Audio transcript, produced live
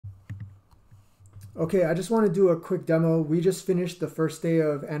Okay, I just want to do a quick demo. We just finished the first day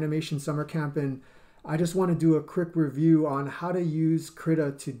of animation summer camp, and I just want to do a quick review on how to use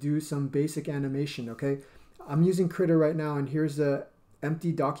Krita to do some basic animation, okay? I'm using Krita right now, and here's the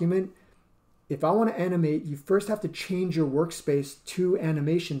empty document. If I want to animate, you first have to change your workspace to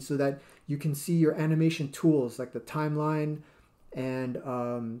animation so that you can see your animation tools like the timeline and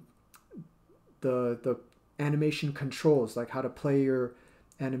the animation controls, like how to play your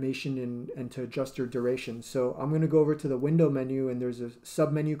animation and to adjust your duration. So I'm going to go over to the window menu, and there's a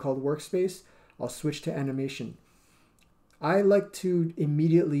sub menu called Workspace. I'll switch to animation. I like to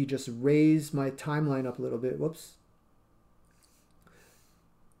immediately just raise my timeline up a little bit. Whoops.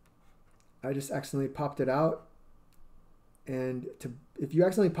 I just accidentally popped it out. And if you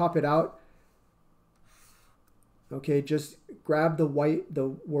accidentally pop it out, okay, just grab the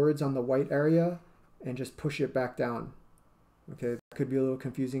words on the white area and just push it back down. Okay, that could be a little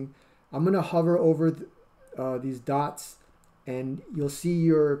confusing. I'm going to hover over these dots, and you'll see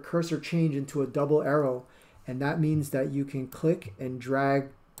your cursor change into a double arrow, and that means that you can click and drag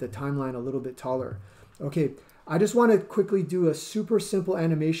the timeline a little bit taller. Okay, I just want to quickly do a super simple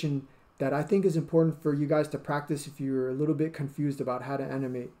animation that I think is important for you guys to practice if you're a little bit confused about how to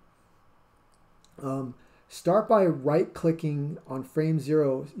animate. Start by right-clicking on frame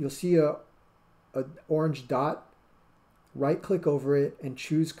 0. You'll see a orange dot. Right-click over it and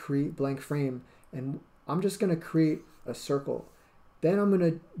choose Create Blank Frame. And I'm just going to create a circle. Then I'm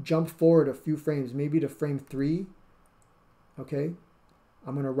going to jump forward a few frames, maybe to frame 3. Okay.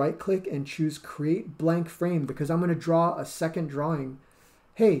 I'm going to right-click and choose Create Blank Frame because I'm going to draw a second drawing.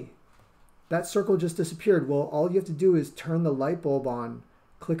 Hey, that circle just disappeared. Well, all you have to do is turn the light bulb on.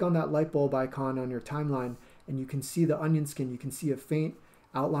 Click on that light bulb icon on your timeline, and you can see the onion skin. You can see a faint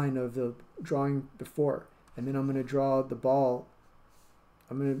outline of the drawing before. And then I'm going to draw the ball.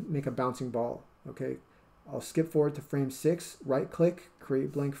 I'm going to make a bouncing ball. Okay. I'll skip forward to frame 6, right click,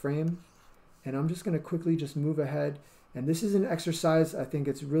 create blank frame. And I'm just going to quickly just move ahead. And this is an exercise. I think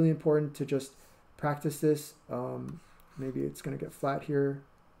it's really important to just practice this. Maybe it's going to get flat here.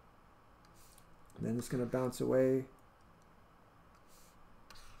 And then it's going to bounce away.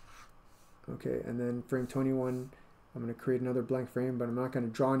 Okay. And then frame 21, I'm going to create another blank frame, but I'm not going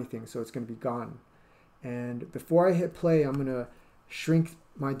to draw anything. So it's going to be gone. And before I hit play, I'm going to shrink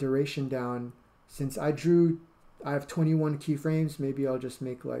my duration down. Since I have 21 keyframes, maybe I'll just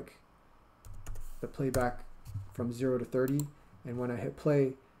make like the playback from 0 to 30. And when I hit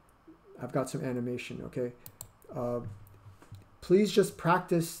play, I've got some animation, okay? Please just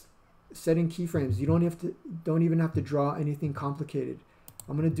practice setting keyframes. You don't even have to draw anything complicated.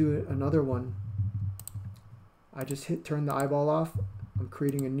 I'm going to do another one. I just turn the eyeball off. I'm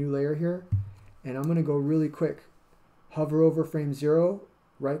creating a new layer here. And I'm going to go really quick. Hover over frame 0,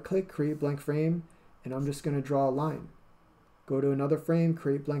 right click, create blank frame, and I'm just going to draw a line. Go to another frame,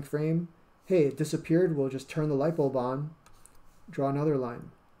 create blank frame. Hey, it disappeared. We'll just turn the light bulb on, draw another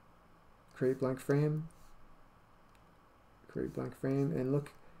line. Create blank frame, create blank frame, and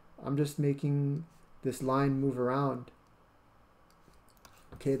look, I'm just making this line move around.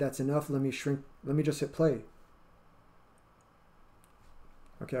 Okay, that's enough. Let me just hit play.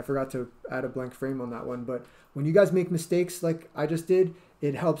 Okay, I forgot to add a blank frame on that one, but when you guys make mistakes like I just did,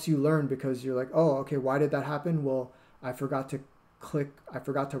 it helps you learn because you're like, oh, okay, why did that happen? Well, I forgot to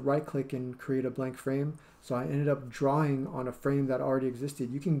right click and create a blank frame. So I ended up drawing on a frame that already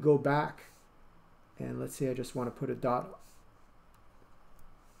existed. You can go back and let's say I just want to put a dot.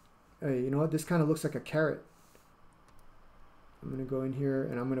 Hey, you know what? This kind of looks like a carrot. I'm going to go in here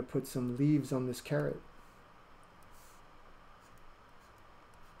and I'm going to put some leaves on this carrot.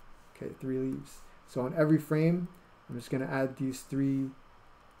 Okay, 3 leaves. So on every frame, I'm just going to add these 3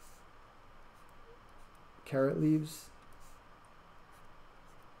 carrot leaves.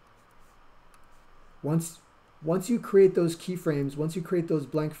 Once you create those keyframes, once you create those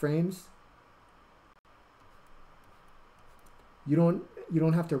blank frames, you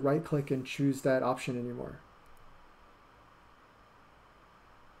don't have to right click and choose that option anymore.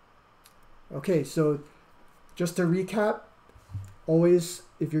 Okay, so just to recap, always,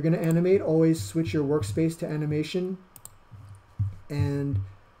 if you're going to animate, always switch your workspace to animation. And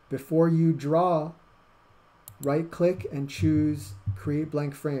before you draw, right click and choose create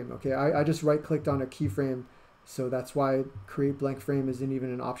blank frame. Okay, I just right clicked on a keyframe, so that's why create blank frame isn't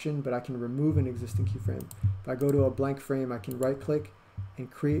even an option, but I can remove an existing keyframe. If I go to a blank frame, I can right click and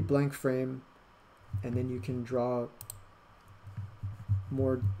create blank frame, and then you can draw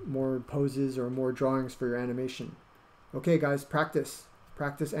more poses or more drawings for your animation. Okay guys, practice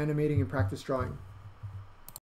animating and practice drawing.